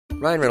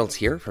Ryan Reynolds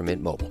here from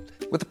Mint Mobile.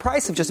 With the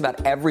price of just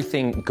about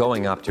everything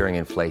going up during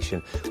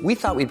inflation, we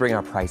thought we'd bring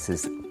our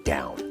prices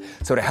down.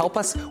 So to help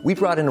us, we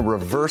brought in a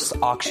reverse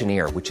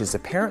auctioneer, which is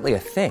apparently a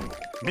thing.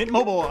 Mint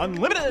Mobile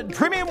Unlimited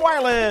Premium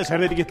Wireless. How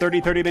to get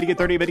 30, 30, bit to get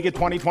 30, bit to get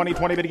 20, 20,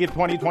 20, bit to get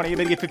 20, 20,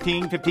 bit to get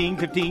 15, 15,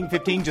 15,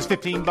 15, just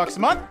 $15 a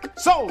month?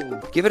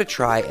 Sold! Give it a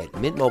try at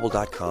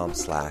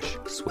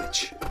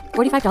mintmobile.com/switch.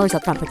 $45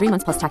 up front for 3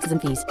 months plus taxes and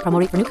fees. Promo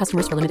rate for new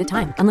customers for limited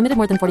time. Unlimited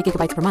more than 40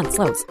 gigabytes per month.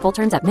 Slows full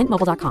terms at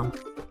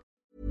mintmobile.com.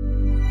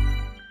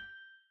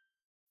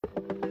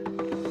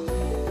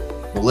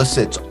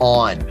 Melissa, it's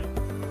on.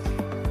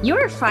 You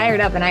were fired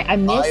up, and I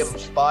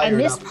missed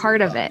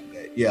part of it.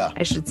 Yeah,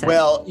 I should say.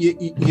 Well,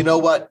 you know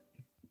what?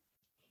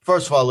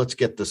 First of all, let's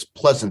get this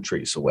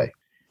pleasantries away.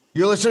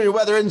 You're listening to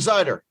Weather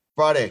Insider,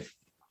 Friday,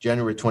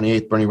 January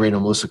 28th. Bernie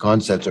Rayno, Melissa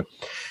Constanza.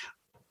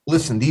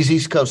 Listen, these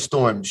East Coast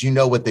storms, you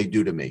know what they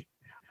do to me.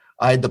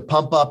 I had to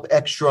pump up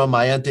extra on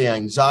my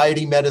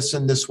anti-anxiety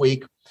medicine this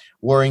week,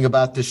 worrying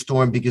about this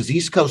storm, because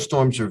East Coast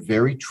storms are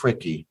very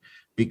tricky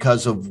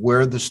because of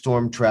where the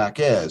storm track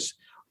is.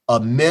 A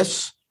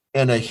miss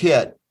and a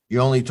hit,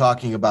 you're only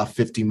talking about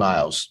 50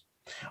 miles.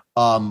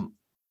 Let's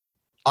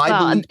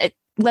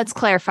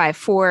clarify,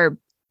 for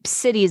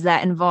cities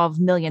that involve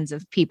millions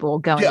of people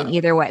going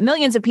either way.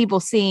 Millions of people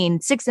seeing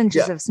 6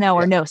 inches of snow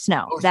or no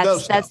snow.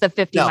 That's the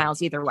 50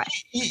 miles either way.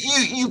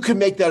 You can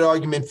make that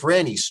argument for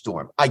any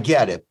storm. I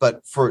get it.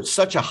 But for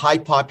such a high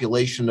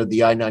population of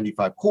the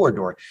I-95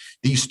 corridor,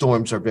 these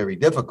storms are very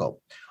difficult.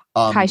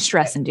 High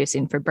stress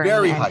inducing for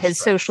Bernie and his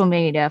social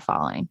media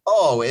following.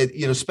 Oh,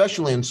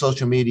 especially in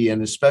social media,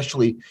 and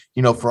especially,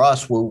 for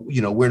us,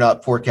 we're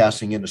not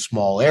forecasting in a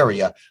small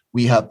area.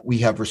 We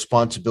have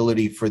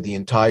responsibility for the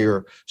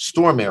entire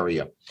storm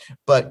area.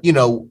 But,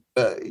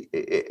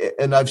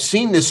 and I've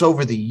seen this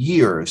over the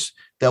years,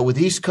 that with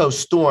East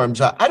Coast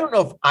storms, I don't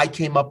know if I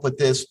came up with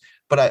this,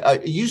 but I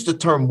used the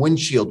term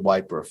windshield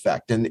wiper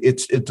effect. And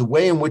it's the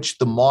way in which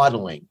the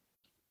modeling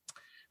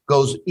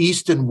goes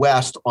east and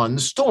west on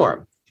the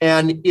storm.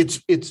 And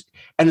it's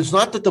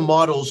not that the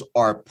models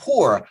are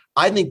poor.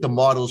 I think the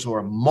models are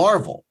a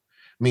marvel.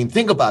 I mean,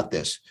 think about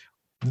this.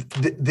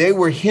 They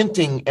were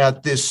hinting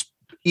at this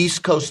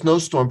East Coast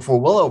snowstorm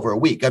for well over a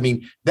week. I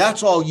mean,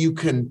 that's all you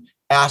can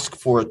ask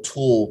for a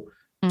tool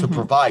to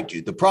provide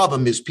you. The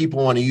problem is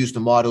people want to use the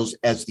models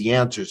as the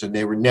answers, and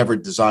they were never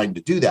designed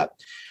to do that.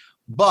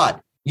 But,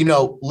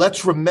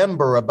 let's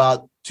remember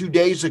about 2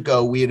 days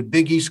ago, we had a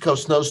big East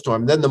Coast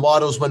snowstorm. Then the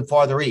models went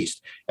farther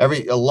east. A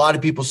lot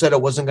of people said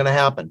it wasn't going to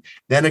happen.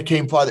 Then it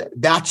came farther.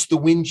 That's the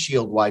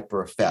windshield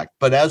wiper effect.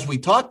 But as we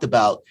talked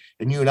about,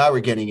 and you and I were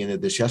getting into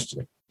this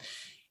yesterday,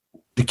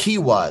 the key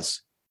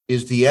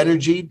is the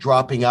energy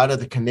dropping out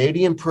of the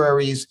Canadian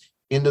prairies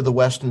into the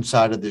western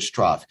side of this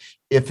trough.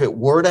 If it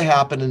were to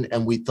happen,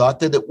 and we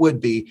thought that it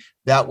would be,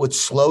 that would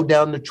slow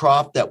down the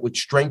trough, that would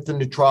strengthen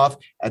the trough,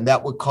 and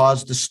that would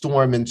cause the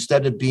storm,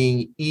 instead of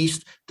being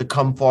east, to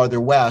come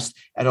farther west.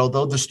 And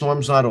although the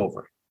storm's not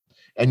over,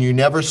 and you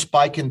never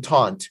spike and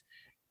taunt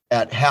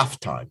at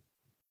halftime,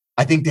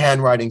 I think the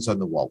handwriting's on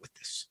the wall with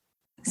this.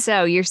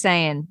 So you're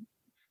saying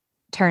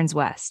turns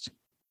west?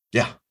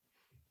 Yeah.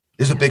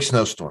 There's a big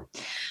snowstorm.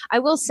 I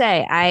will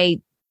say,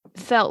 I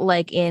felt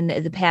like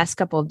in the past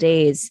couple of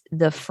days,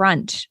 the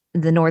front,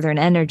 the northern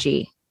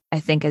energy,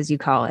 I think, as you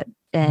call it,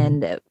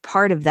 and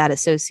part of that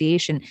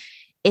association,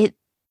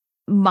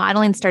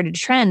 modeling started to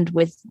trend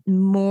with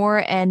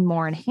more and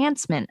more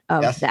enhancement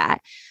of that.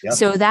 Yep.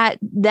 So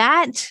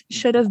that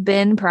should have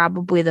been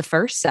probably the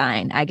first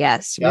sign, I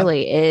guess,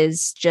 really,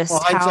 is just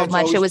how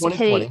much it was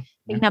picking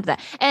up that.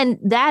 And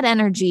that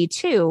energy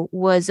too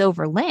was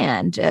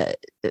overland.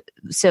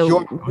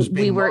 So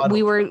we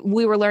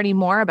were learning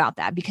more about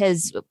that,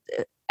 because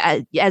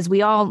as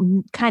we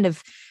all kind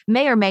of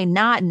may or may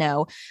not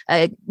know,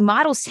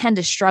 models tend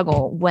to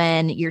struggle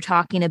when you're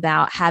talking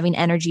about having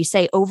energy,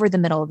 say, over the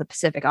middle of the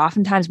Pacific.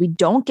 Oftentimes we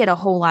don't get a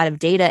whole lot of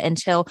data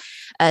until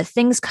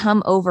things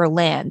come over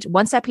land.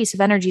 Once that piece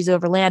of energy is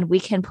over land, we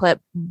can put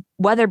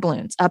weather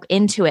balloons up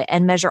into it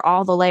and measure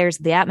all the layers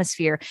of the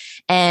atmosphere.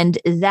 And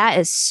that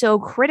is so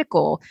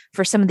critical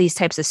for some of these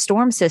types of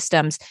storm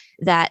systems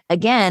that,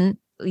 again,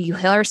 you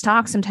hear us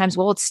talk sometimes,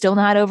 well, it's still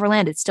not over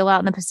land. It's still out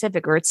in the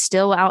Pacific, or it's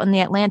still out in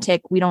the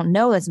Atlantic. We don't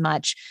know as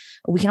much.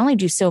 We can only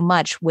do so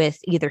much with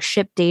either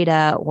ship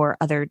data or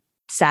other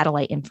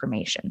satellite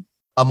information.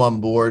 I'm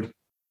on board.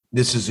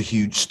 This is a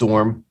huge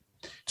storm.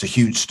 It's a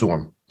huge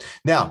storm.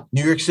 Now,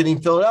 New York City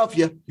and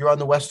Philadelphia, you're on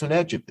the western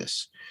edge of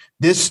this.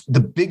 The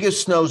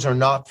biggest snows are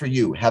not for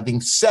you.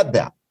 Having said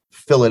that,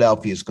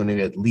 Philadelphia is going to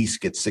at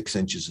least get 6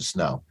 inches of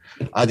snow.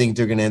 I think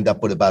they're going to end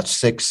up with about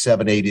 6,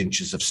 7, 8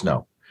 inches of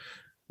snow.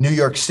 New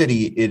York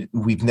City,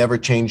 we've never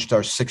changed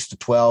our 6 to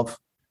 12.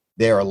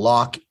 They are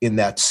locked in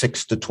that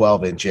 6 to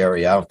 12 inch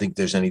area. I don't think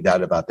there's any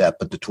doubt about that.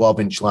 But the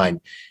 12-inch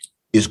line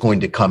is going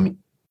to come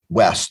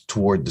west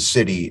toward the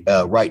city.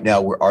 Right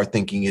now, where our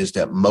thinking is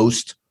that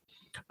most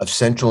of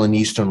central and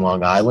eastern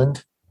Long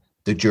Island,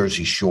 the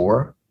Jersey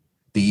Shore,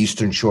 the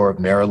eastern shore of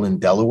Maryland,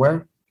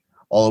 Delaware,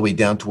 all the way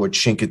down towards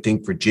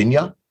Chincoteague,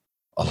 Virginia,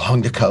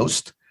 along the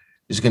coast,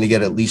 is going to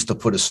get at least a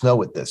foot of snow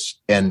with this.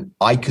 And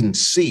I can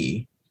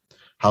see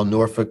how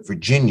Norfolk,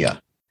 Virginia,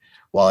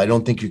 while I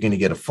don't think you're going to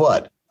get a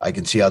foot, I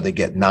can see how they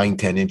get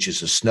 9-10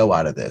 inches of snow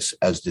out of this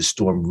as this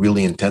storm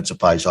really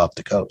intensifies off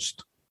the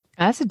coast.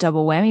 That's a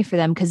double whammy for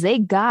them because they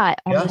got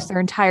almost their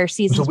entire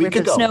season's worth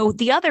of snow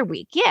the other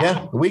week.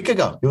 Yeah, a week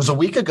ago. It was a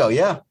week ago.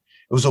 Yeah.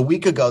 It was a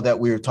week ago that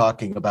we were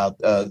talking about,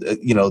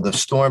 the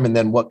storm and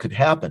then what could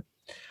happen.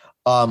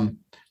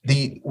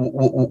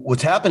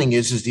 What's happening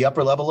is the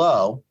upper level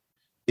low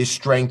is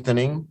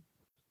strengthening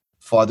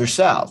farther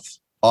south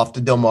off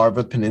the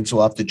Delmarva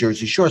Peninsula, off the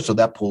Jersey Shore. So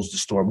that pulls the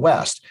storm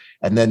west.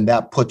 And then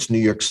that puts New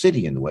York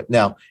City into it.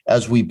 Now,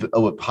 as we've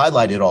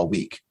highlighted all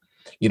week,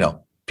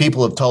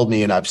 people have told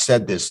me, and I've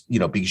said this,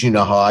 because you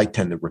know how I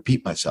tend to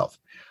repeat myself,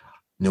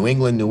 New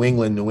England, New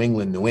England, New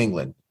England, New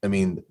England. I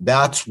mean,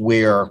 that's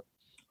where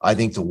I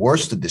think the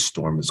worst of this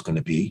storm is going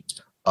to be.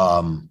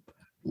 I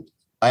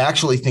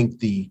actually think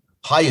the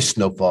highest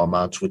snowfall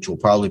amounts, which will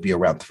probably be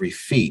around 3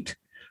 feet,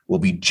 will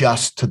be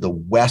just to the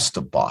west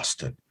of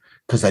Boston,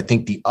 because I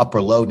think the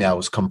upper low now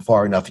has come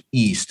far enough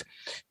east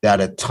that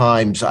at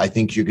times I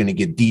think you're going to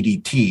get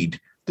DDT'd,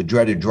 the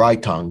dreaded dry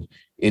tongue,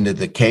 into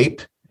the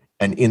Cape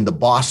and into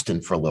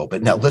Boston for a little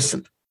bit. Now,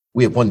 listen,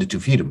 we have 1 to 2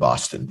 feet in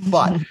Boston,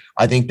 but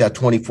I think that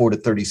 24 to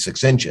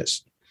 36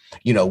 inches,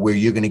 where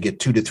you're going to get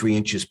 2 to 3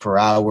 inches per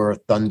hour,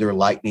 thunder,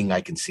 lightning, I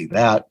can see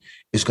that,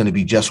 is going to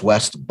be just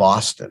west of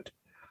Boston.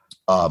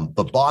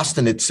 But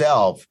Boston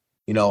itself,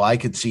 I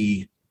could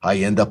see I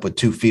end up with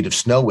 2 feet of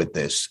snow with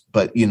this.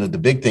 But, the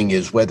big thing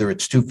is whether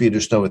it's 2 feet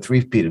of snow or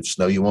 3 feet of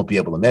snow, you won't be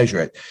able to measure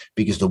it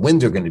because the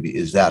winds are going to be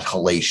that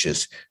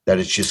hellacious that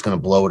it's just going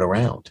to blow it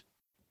around.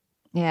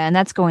 Yeah. And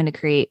that's going to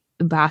create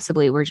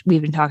possibly,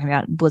 we've been talking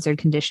about blizzard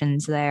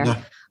conditions there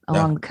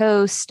along the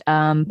coast,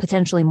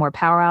 potentially more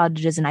power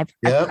outages. And I've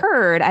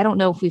heard, I don't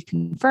know if we've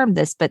confirmed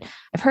this, but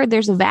I've heard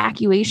there's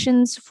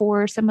evacuations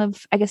for some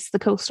of, I guess, the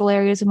coastal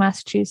areas of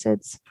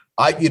Massachusetts.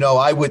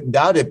 I wouldn't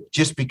doubt it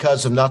just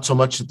because of not so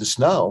much of the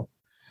snow,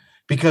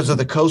 because of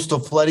the coastal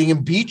flooding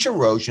and beach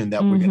erosion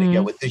that we're going to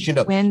get with this,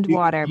 wind,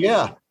 water.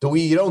 Yeah.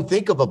 You don't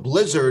think of a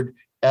blizzard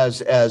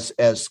as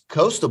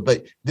coastal,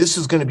 but this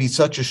is going to be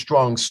such a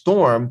strong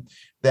storm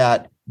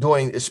that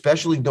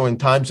especially during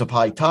times of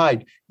high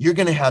tide, you're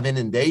going to have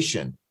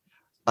inundation.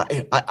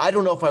 I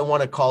don't know if I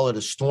want to call it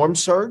a storm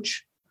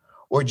surge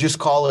or just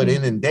call it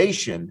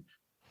inundation,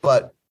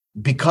 but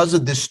because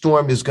of this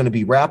storm is going to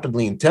be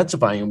rapidly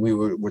intensifying, and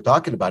we're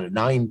talking about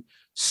a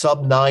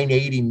sub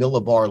 980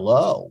 millibar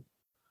low,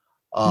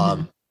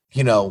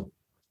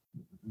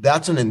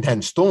 that's an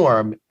intense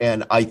storm.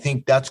 And I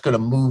think that's going to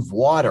move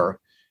water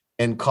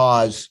and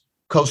cause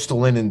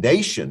coastal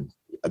inundation.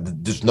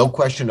 There's no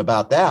question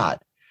about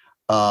that.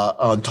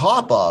 On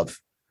top of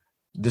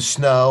the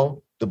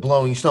snow, the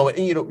blowing snow. And,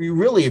 you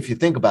really, if you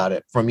think about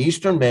it, from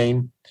eastern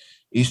Maine,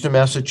 eastern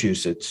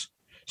Massachusetts,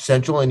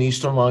 central and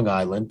eastern Long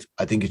Island,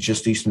 I think it's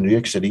just eastern New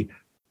York City,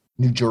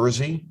 New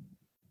Jersey,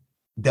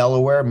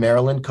 Delaware,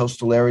 Maryland,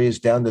 coastal areas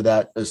down to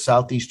the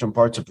southeastern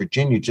parts of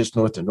Virginia, just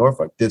north of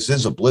Norfolk. This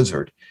is a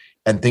blizzard,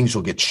 and things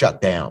will get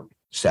shut down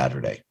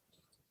Saturday.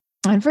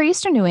 And for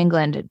eastern New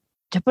England,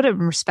 to put it in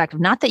perspective,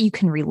 not that you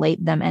can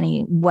relate them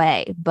any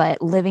way,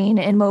 but living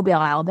in Mobile,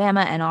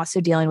 Alabama, and also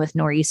dealing with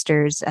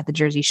nor'easters at the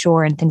Jersey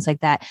Shore and things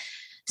like that,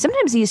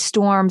 sometimes these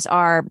storms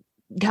are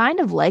kind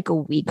of like a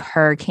weak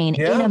hurricane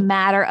in a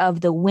matter of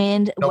the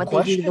wind, they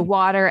do to the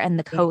water and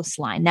the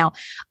coastline. Now,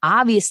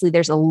 obviously,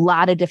 there's a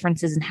lot of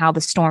differences in how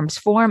the storms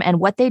form and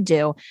what they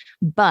do,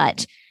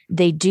 but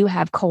they do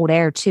have cold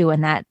air too.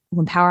 And that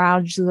when power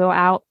outages go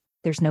out,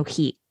 there's no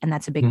heat. And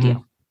that's a big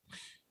deal.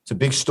 It's a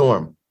big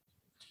storm.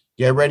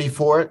 Get ready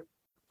for it.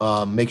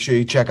 Make sure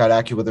you check out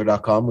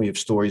AccuWeather.com. We have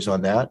stories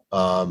on that.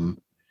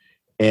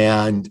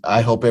 And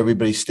I hope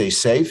everybody stays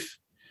safe.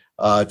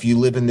 If you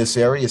live in this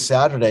area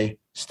Saturday,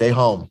 stay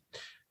home.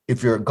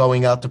 If you're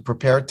going out to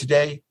prepare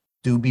today,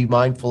 do be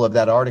mindful of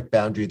that Arctic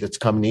boundary that's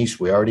coming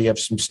east. We already have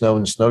some snow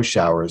and snow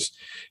showers,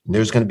 and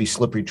there's going to be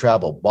slippery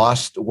travel.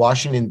 Boston,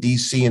 Washington,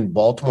 D.C., and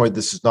Baltimore,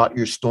 this is not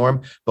your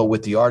storm, but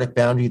with the Arctic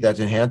boundary that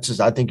enhances,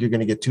 I think you're going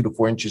to get 2 to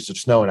 4 inches of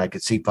snow, and I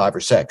could see 5 or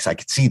 6. I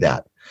could see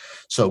that.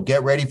 So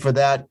get ready for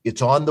that.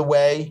 It's on the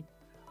way.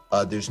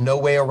 There's no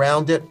way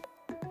around it.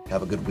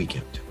 Have a good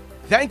weekend.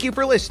 Thank you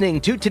for listening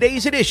to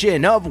today's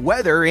edition of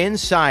Weather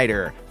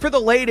Insider. For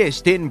the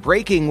latest in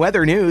breaking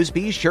weather news,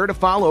 be sure to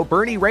follow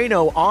Bernie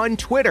Rayno on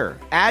Twitter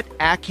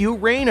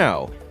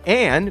 @AccuRayno.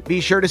 And be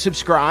sure to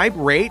subscribe,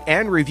 rate,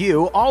 and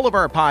review all of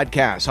our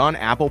podcasts on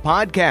Apple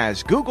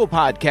Podcasts, Google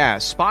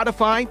Podcasts,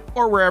 Spotify,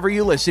 or wherever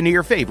you listen to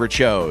your favorite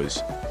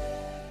shows.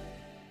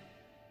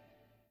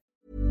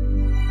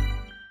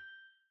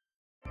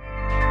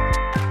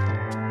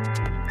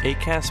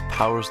 Acast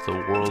powers the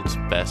world's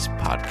best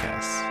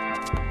podcasts.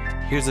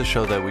 Here's a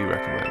show that we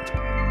recommend.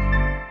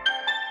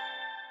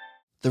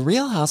 The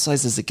Real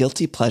Housewives is a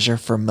guilty pleasure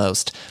for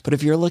most, but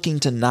if you're looking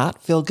to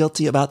not feel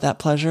guilty about that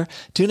pleasure,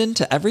 tune in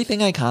to Everything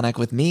Iconic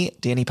with me,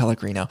 Danny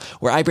Pellegrino,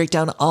 where I break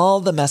down all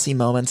the messy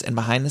moments and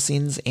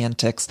behind-the-scenes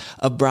antics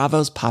of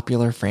Bravo's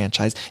popular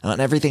franchise. And on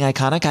Everything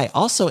Iconic, I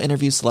also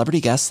interview celebrity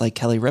guests like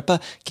Kelly Ripa,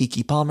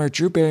 Keke Palmer,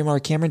 Drew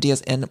Barrymore, Cameron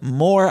Diaz, and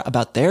more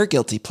about their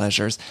guilty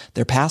pleasures,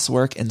 their past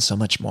work, and so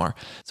much more.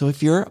 So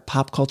if you're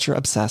pop culture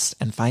obsessed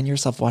and find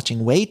yourself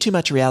watching way too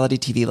much reality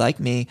TV like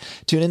me,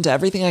 tune in to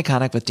Everything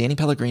Iconic with Danny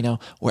Pellegrino,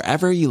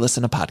 wherever you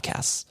listen to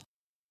podcasts.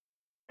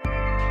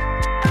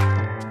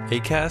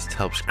 Acast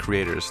helps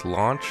creators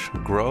launch,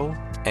 grow,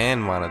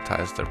 and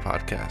monetize their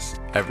podcasts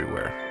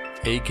everywhere.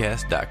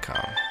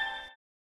 Acast.com.